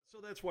So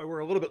that's why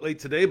we're a little bit late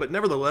today, but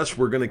nevertheless,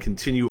 we're going to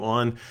continue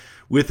on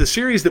with the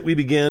series that we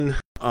began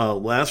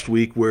last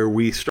week, where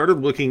we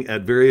started looking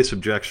at various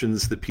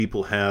objections that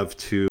people have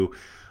to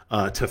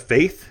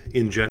faith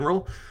in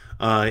general,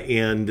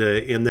 and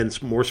then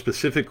more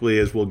specifically,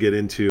 as we'll get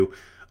into,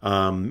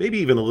 maybe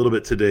even a little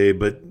bit today,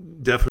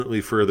 but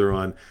definitely further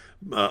on,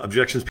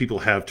 objections people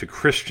have to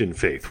Christian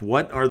faith.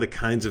 What are the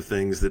kinds of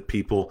things that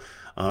people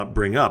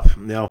bring up?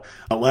 Now,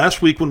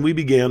 last week when we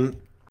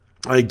began,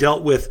 I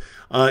dealt with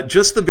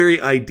just the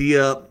very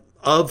idea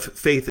of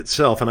faith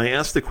itself, and I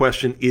asked the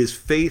question, is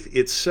faith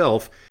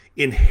itself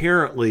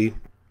inherently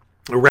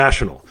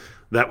irrational?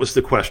 That was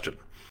the question.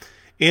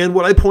 And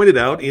what I pointed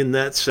out in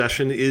that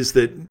session is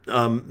that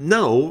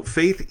no,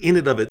 faith in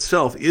and of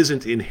itself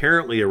isn't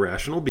inherently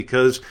irrational,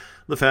 because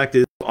the fact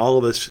is all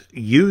of us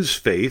use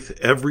faith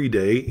every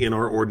day in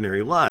our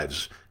ordinary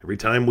lives. Every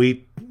time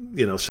we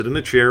sit in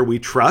a chair, we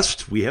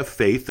trust, we have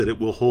faith that it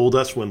will hold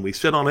us when we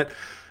sit on it.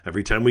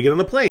 Every time we get on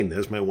a plane,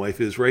 as my wife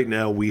is right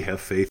now, we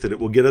have faith that it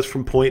will get us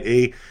from point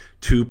A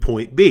to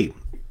point B.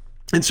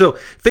 And so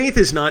faith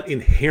is not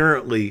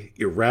inherently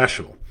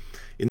irrational.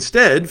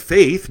 Instead,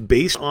 faith,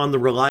 based on the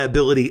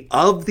reliability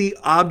of the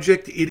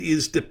object it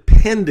is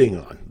depending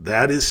on,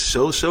 that is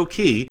so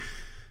key,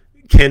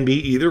 can be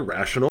either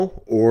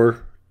rational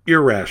or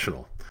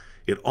irrational.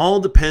 It all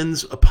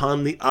depends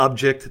upon the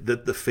object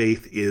that the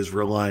faith is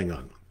relying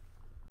on.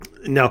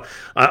 Now,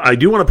 I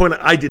do want to point out,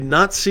 I did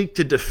not seek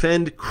to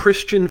defend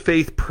Christian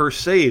faith per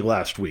se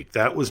last week.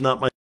 That was not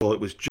my goal.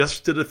 It was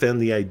just to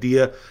defend the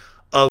idea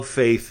of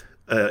faith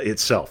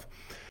itself.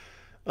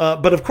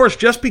 But of course,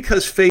 just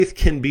because faith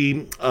can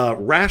be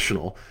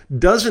rational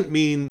doesn't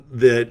mean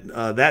that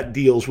that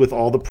deals with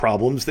all the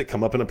problems that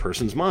come up in a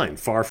person's mind.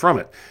 Far from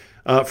it.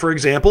 For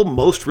example,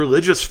 most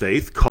religious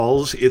faith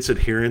calls its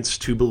adherents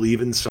to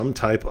believe in some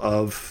type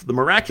of the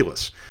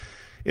miraculous.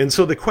 And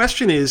so the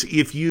question is,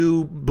 if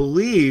you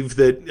believe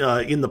that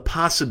in the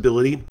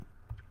possibility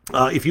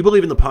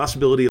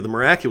of the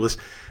miraculous,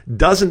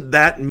 doesn't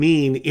that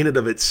mean in and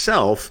of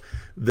itself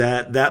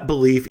that that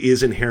belief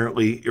is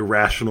inherently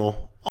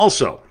irrational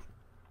also?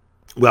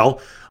 Well,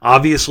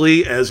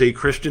 obviously, as a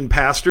Christian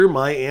pastor,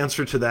 my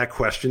answer to that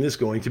question is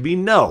going to be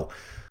no.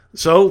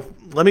 So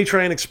let me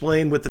try and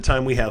explain with the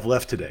time we have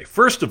left today.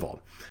 First of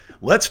all,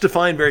 let's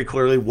define very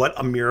clearly what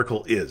a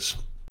miracle is.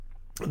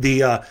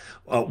 The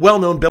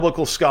well-known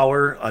biblical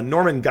scholar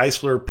Norman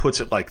Geisler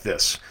puts it like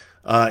this.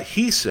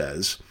 He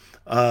says,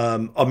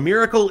 a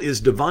miracle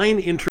is divine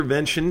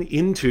intervention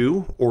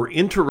into or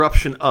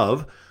interruption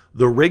of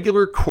the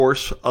regular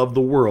course of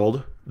the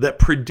world that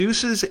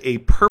produces a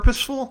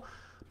purposeful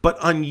but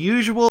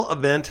unusual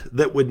event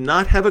that would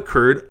not have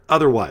occurred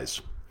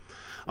otherwise.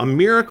 A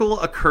miracle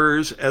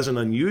occurs as an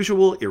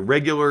unusual,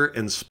 irregular,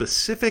 and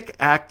specific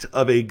act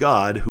of a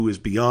God who is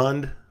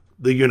beyond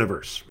the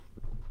universe.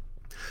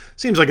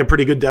 Seems like a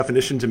pretty good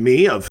definition to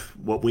me of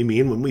what we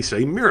mean when we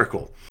say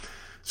miracle.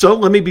 So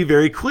let me be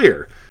very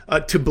clear.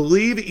 To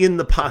believe in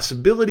the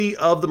possibility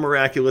of the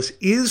miraculous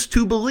is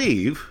to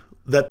believe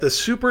that the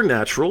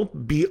supernatural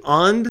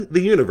beyond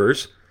the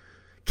universe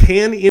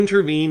can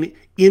intervene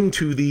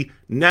into the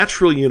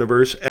natural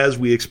universe as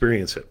we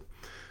experience it.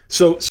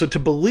 So to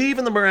believe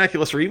in the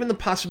miraculous, or even the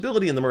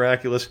possibility in the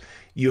miraculous,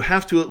 you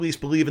have to at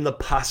least believe in the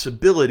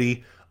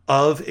possibility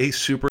of a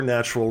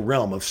supernatural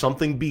realm, of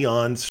something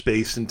beyond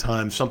space and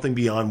time, something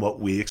beyond what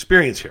we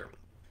experience here.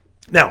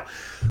 Now,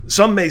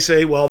 some may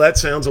say, well, that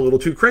sounds a little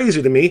too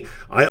crazy to me.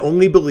 I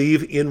only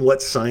believe in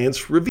what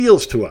science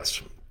reveals to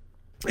us.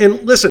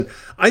 And listen,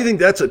 I think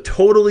that's a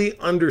totally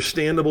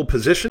understandable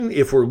position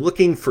if we're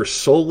looking for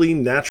solely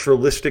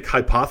naturalistic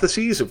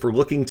hypotheses, if we're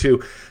looking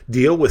to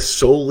deal with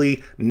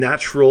solely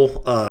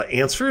natural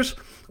answers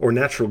or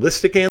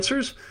naturalistic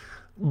answers.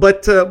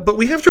 But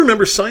we have to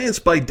remember, science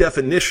by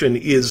definition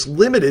is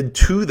limited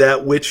to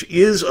that which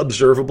is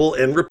observable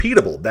and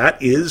repeatable.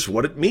 That is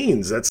what it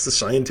means. That's the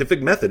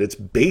scientific method. It's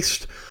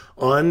based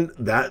on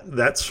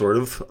that sort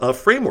of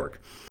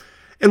framework.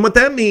 And what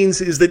that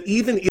means is that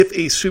even if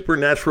a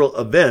supernatural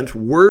event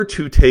were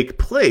to take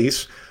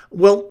place,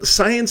 well,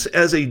 science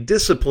as a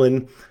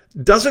discipline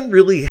doesn't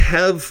really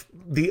have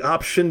the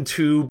option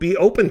to be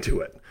open to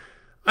it.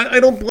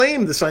 I don't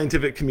blame the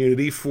scientific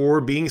community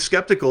for being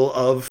skeptical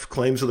of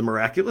claims of the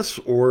miraculous,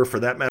 or for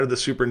that matter, the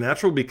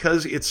supernatural,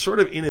 because it's sort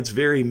of in its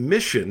very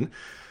mission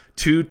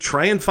to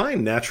try and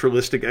find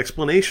naturalistic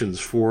explanations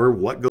for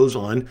what goes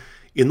on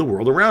in the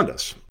world around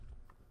us.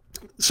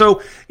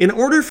 So in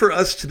order for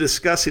us to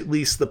discuss at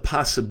least the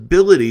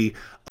possibility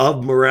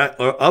of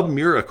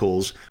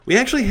miracles, we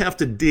actually have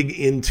to dig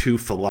into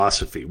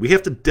philosophy. We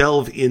have to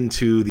delve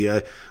into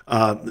the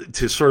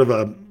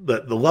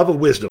love of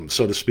wisdom,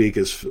 so to speak,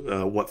 is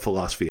what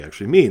philosophy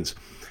actually means.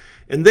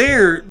 And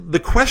there, the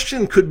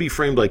question could be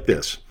framed like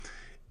this.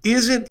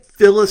 Is it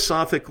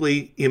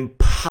philosophically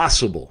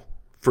impossible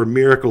for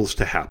miracles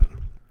to happen?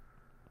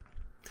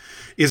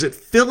 Is it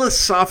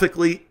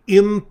philosophically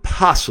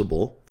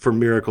impossible for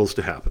miracles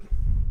to happen?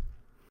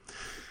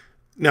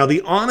 Now,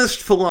 the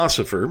honest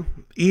philosopher,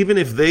 even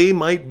if they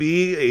might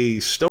be a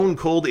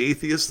stone-cold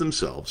atheist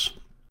themselves,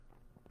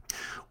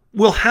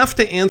 We'll have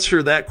to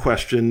answer that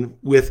question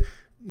with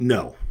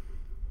no.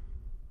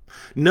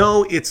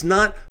 No, it's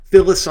not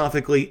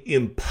philosophically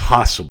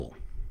impossible.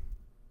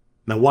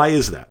 Now, why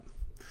is that?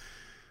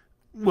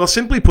 Well,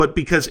 simply put,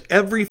 because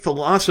every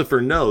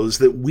philosopher knows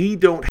that we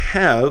don't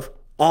have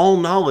all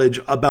knowledge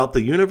about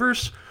the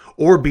universe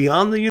or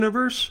beyond the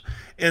universe,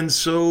 and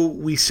so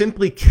we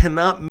simply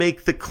cannot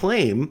make the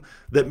claim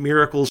that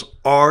miracles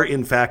are,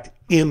 in fact,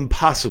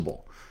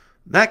 impossible.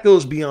 That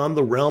goes beyond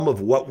the realm of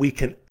what we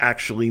can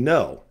actually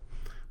know.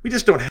 We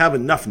just don't have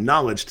enough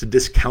knowledge to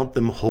discount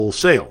them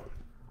wholesale.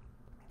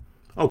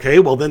 Okay,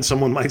 well then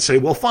someone might say,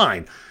 well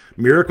fine,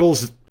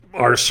 miracles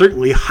are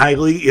certainly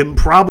highly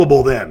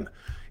improbable then.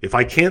 If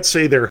I can't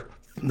say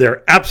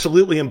they're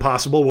absolutely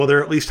impossible, well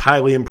they're at least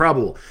highly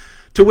improbable.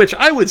 To which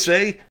I would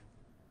say,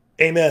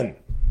 amen.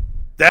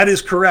 That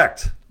is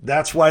correct.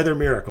 That's why they're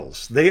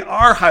miracles. They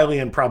are highly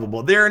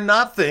improbable. They are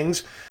not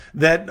things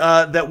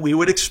that we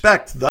would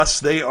expect. Thus,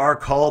 they are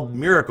called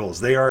miracles.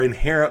 They are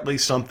inherently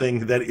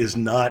something that is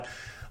not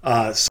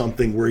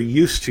something we're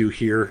used to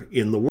here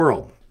in the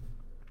world.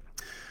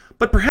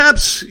 But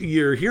perhaps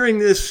you're hearing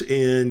this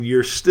and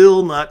you're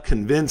still not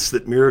convinced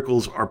that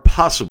miracles are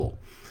possible.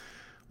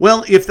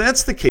 Well, if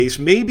that's the case,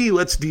 maybe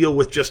let's deal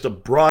with just a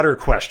broader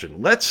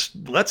question. Let's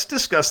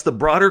discuss the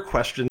broader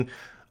question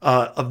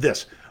of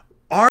this.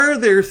 Are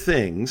there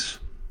things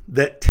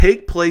that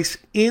take place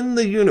in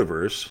the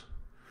universe,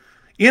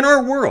 in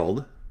our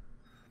world,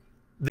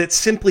 that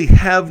simply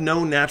have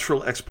no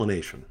natural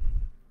explanation?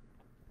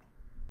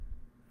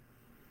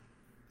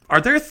 Are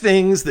there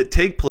things that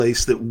take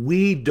place that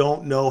we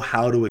don't know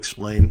how to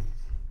explain?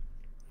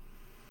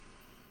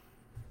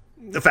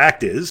 The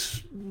fact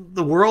is,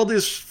 the world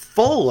is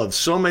full of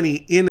so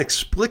many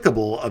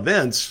inexplicable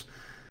events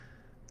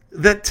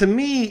that to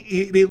me,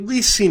 it at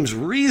least seems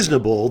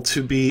reasonable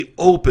to be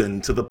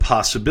open to the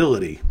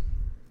possibility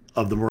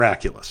of the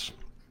miraculous.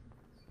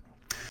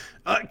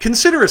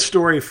 Consider a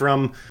story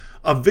from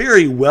a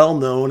very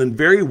well-known and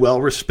very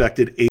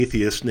well-respected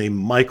atheist named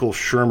Michael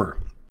Shermer.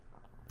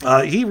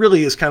 He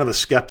really is kind of a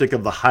skeptic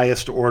of the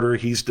highest order.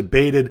 He's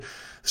debated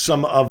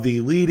some of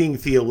the leading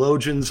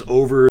theologians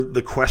over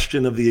the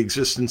question of the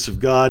existence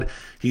of God.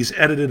 He's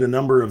edited a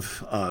number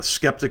of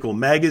skeptical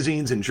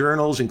magazines and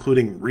journals,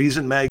 including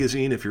Reason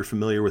magazine, if you're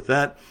familiar with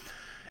that.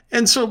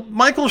 And so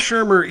Michael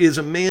Shermer is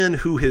a man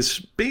who has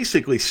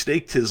basically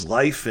staked his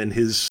life and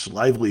his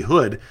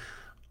livelihood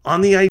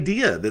on the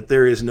idea that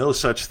there is no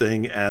such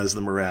thing as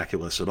the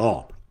miraculous at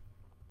all.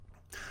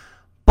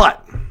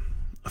 But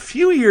a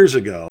few years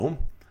ago,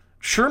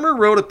 Shermer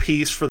wrote a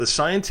piece for the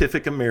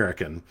Scientific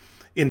American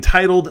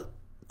entitled,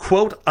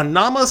 quote,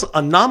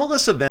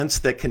 anomalous events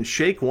that can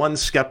shake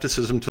one's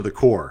skepticism to the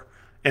core,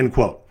 end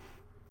quote.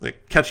 A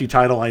catchy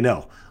title, I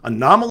know.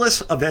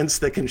 Anomalous events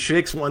that can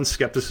shake one's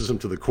skepticism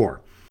to the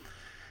core.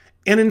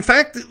 And in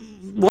fact,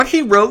 what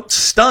he wrote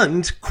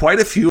stunned quite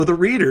a few of the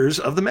readers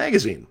of the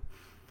magazine.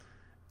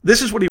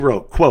 This is what he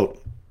wrote,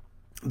 quote,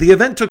 the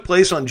event took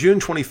place on June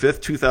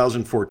 25th,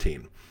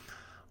 2014.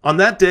 On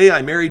that day,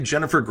 I married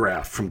Jennifer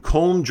Graf from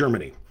Cologne,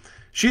 Germany.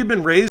 She had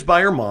been raised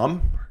by her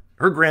mom.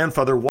 Her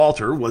grandfather,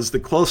 Walter, was the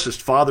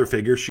closest father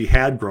figure she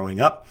had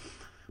growing up,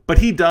 but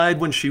he died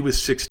when she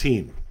was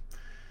 16.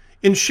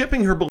 In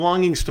shipping her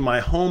belongings to my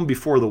home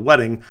before the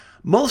wedding,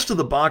 most of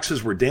the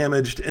boxes were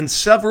damaged and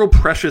several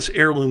precious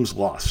heirlooms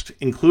lost,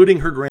 including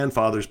her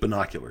grandfather's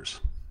binoculars.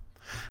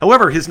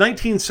 However, his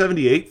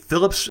 1978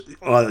 Philips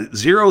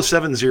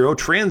 070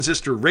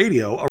 transistor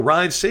radio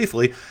arrived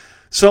safely,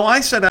 so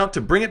I set out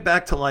to bring it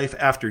back to life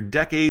after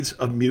decades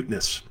of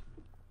muteness.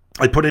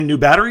 I put in new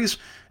batteries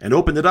and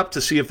opened it up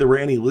to see if there were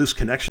any loose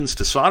connections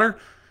to solder,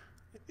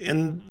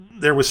 and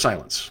there was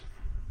silence.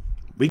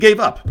 We gave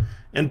up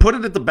and put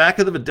it at the back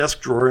of the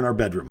desk drawer in our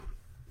bedroom.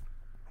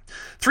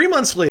 3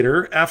 months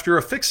later, after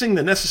affixing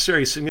the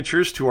necessary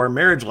signatures to our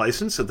marriage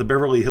license at the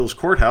Beverly Hills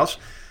courthouse,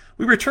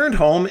 we returned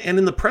home and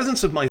in the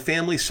presence of my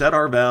family said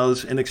our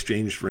vows and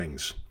exchanged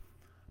rings.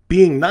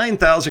 Being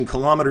 9,000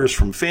 kilometers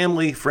from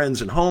family,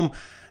 friends, and home,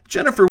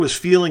 Jennifer was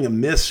feeling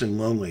amiss and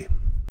lonely.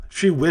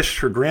 She wished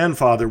her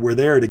grandfather were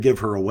there to give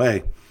her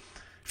away.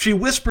 She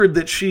whispered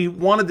that she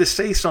wanted to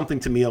say something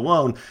to me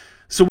alone,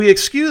 so we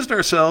excused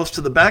ourselves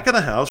to the back of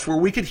the house where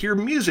we could hear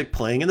music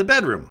playing in the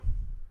bedroom.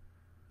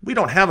 We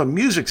don't have a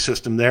music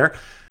system there,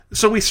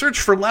 so we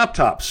searched for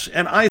laptops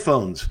and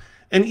iPhones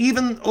and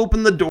even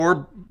opened the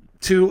door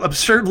to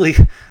absurdly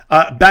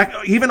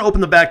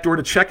open the back door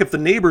to check if the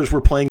neighbors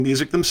were playing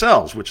music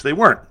themselves, which they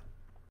weren't.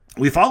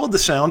 We followed the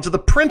sound to the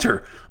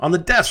printer on the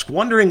desk,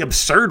 wondering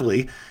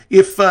absurdly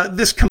if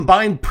this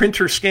combined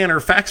printer, scanner,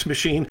 fax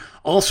machine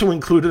also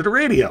included a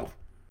radio.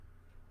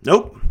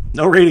 Nope,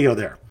 no radio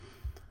there.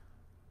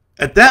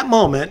 At that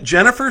moment,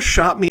 Jennifer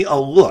shot me a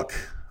look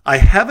I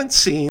haven't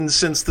seen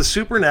since the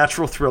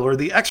supernatural thriller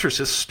The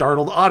Exorcist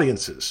startled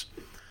audiences.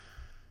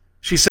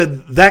 She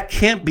said, "That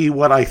can't be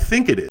what I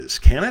think it is,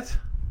 can it?"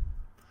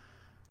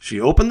 She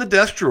opened the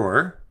desk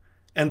drawer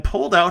and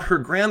pulled out her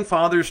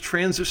grandfather's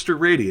transistor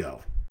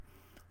radio,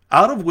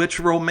 out of which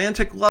a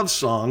romantic love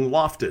song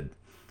wafted.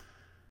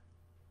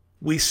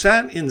 We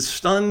sat in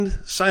stunned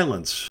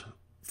silence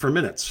for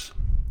minutes.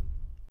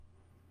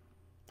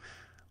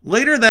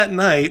 Later that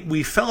night,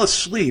 we fell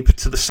asleep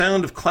to the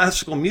sound of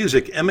classical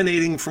music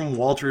emanating from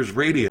Walter's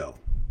radio.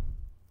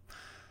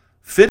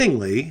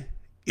 Fittingly,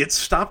 it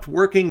stopped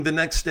working the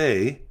next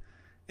day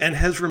and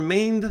has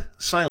remained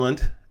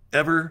silent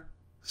ever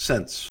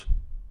since.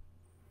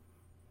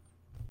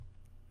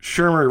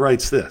 Shermer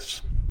writes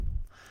this: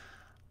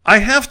 I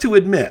have to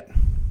admit,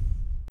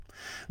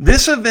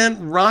 this event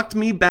rocked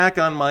me back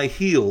on my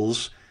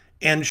heels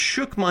and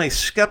shook my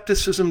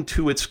skepticism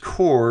to its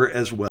core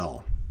as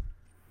well.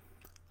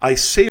 I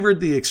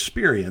savored the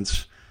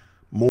experience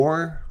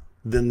more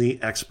than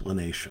the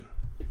explanation.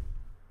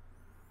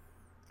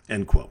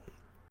 End quote.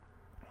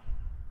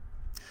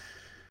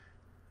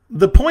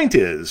 The point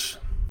is,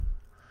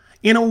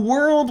 in a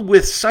world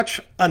with such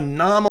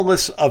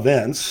anomalous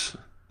events,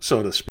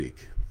 so to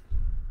speak,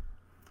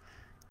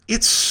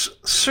 it's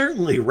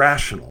certainly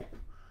rational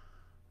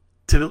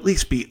to at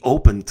least be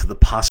open to the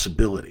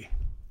possibility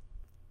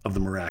of the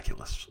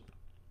miraculous.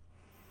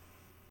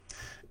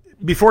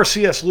 Before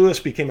C.S. Lewis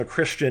became a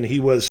Christian, he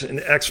was an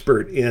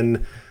expert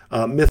in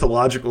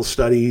mythological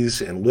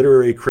studies and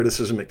literary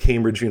criticism at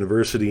Cambridge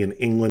University in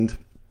England.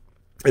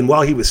 And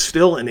while he was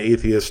still an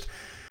atheist,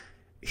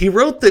 he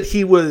wrote that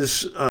he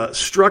was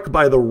struck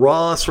by the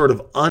raw, sort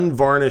of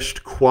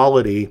unvarnished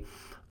quality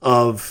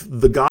of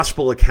the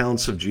gospel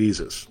accounts of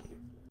Jesus.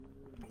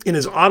 In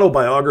his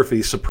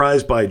autobiography,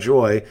 Surprised by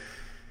Joy,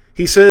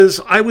 he says,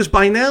 I was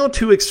by now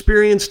too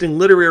experienced in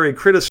literary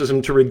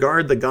criticism to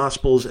regard the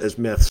Gospels as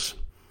myths.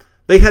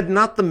 They had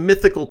not the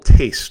mythical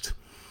taste,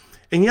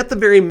 and yet the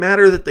very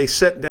matter that they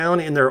set down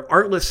in their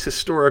artless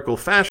historical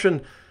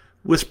fashion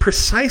was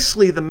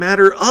precisely the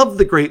matter of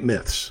the great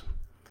myths.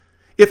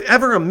 If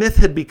ever a myth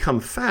had become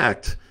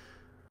fact,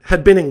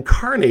 had been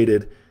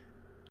incarnated,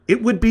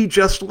 it would be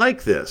just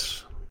like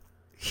this.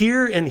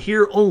 Here and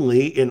here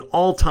only in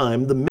all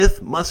time, the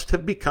myth must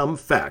have become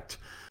fact.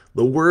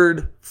 The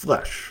word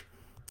flesh,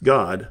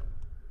 God,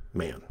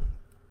 man.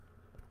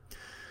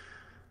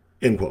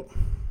 End quote.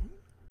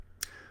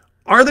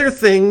 Are there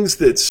things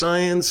that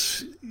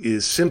science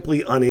is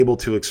simply unable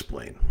to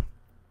explain?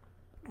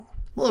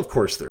 Well, of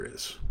course there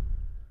is.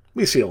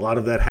 We see a lot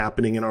of that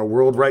happening in our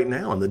world right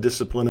now in the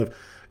discipline of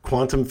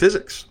quantum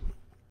physics.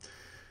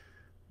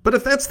 But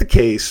if that's the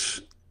case,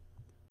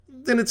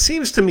 then it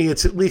seems to me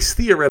it's at least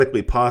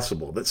theoretically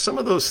possible that some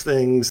of those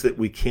things that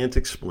we can't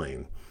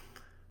explain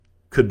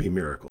could be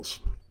miracles.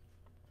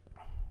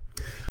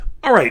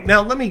 All right,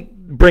 now let me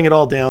bring it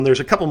all down. There's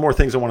a couple more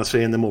things I want to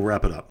say, and then we'll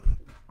wrap it up.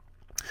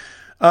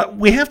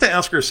 We have to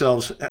ask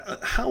ourselves,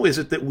 how is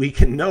it that we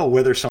can know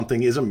whether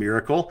something is a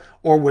miracle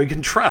or we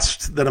can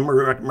trust that a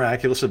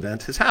miraculous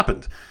event has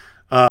happened?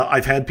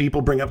 I've had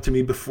people bring up to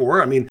me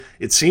before,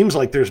 it seems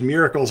like there's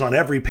miracles on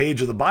every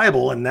page of the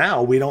Bible, and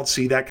now we don't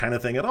see that kind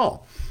of thing at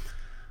all.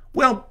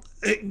 Well,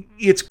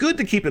 it's good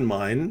to keep in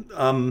mind,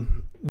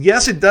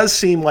 yes, it does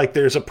seem like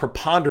there's a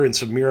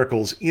preponderance of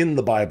miracles in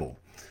the Bible.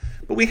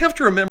 But we have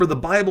to remember the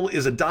Bible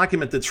is a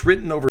document that's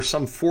written over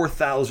some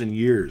 4,000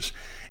 years,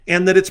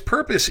 and that its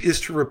purpose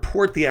is to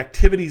report the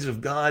activities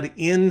of God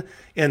in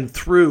and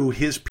through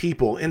his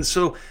people. And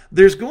so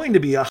there's going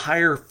to be a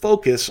higher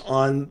focus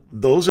on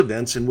those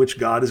events in which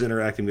God is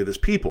interacting with his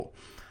people.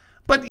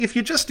 But if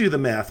you just do the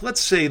math,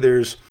 let's say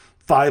there's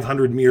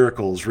 500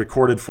 miracles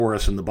recorded for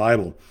us in the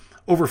Bible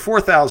over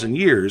 4,000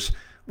 years.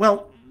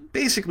 Well,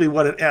 basically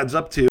what it adds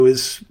up to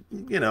is,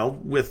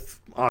 with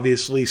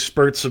obviously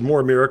spurts of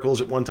more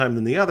miracles at one time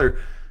than the other,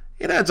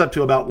 it adds up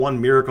to about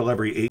one miracle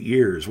every 8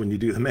 years when you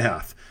do the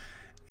math.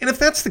 And if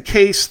that's the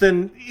case,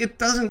 then it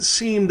doesn't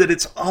seem that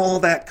it's all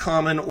that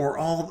common or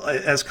all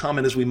as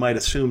common as we might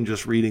assume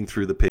just reading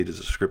through the pages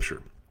of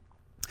Scripture.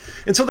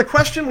 And so the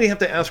question we have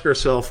to ask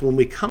ourselves when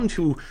we come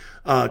to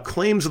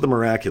claims of the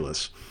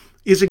miraculous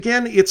is,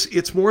 again,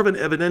 it's more of an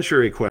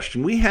evidentiary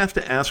question. We have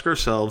to ask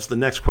ourselves the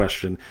next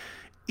question: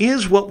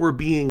 is what we're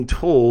being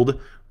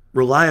told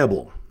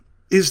reliable?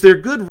 Is there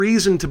good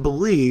reason to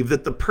believe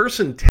that the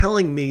person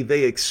telling me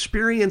they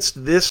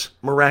experienced this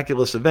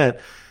miraculous event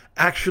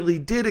actually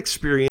did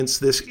experience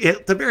this,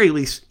 at the very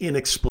least,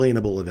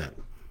 inexplainable event?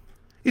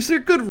 Is there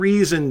good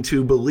reason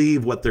to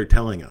believe what they're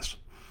telling us?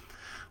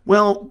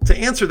 Well, to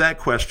answer that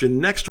question,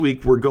 next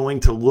week we're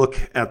going to look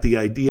at the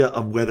idea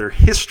of whether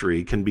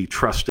history can be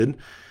trusted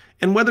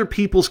and whether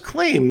people's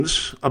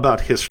claims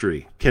about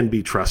history can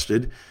be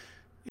trusted,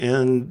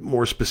 and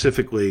more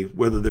specifically,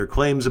 whether their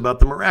claims about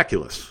the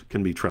miraculous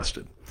can be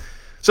trusted.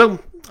 So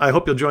I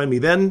hope you'll join me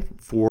then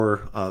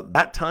for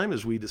that time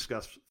as we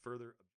discuss further.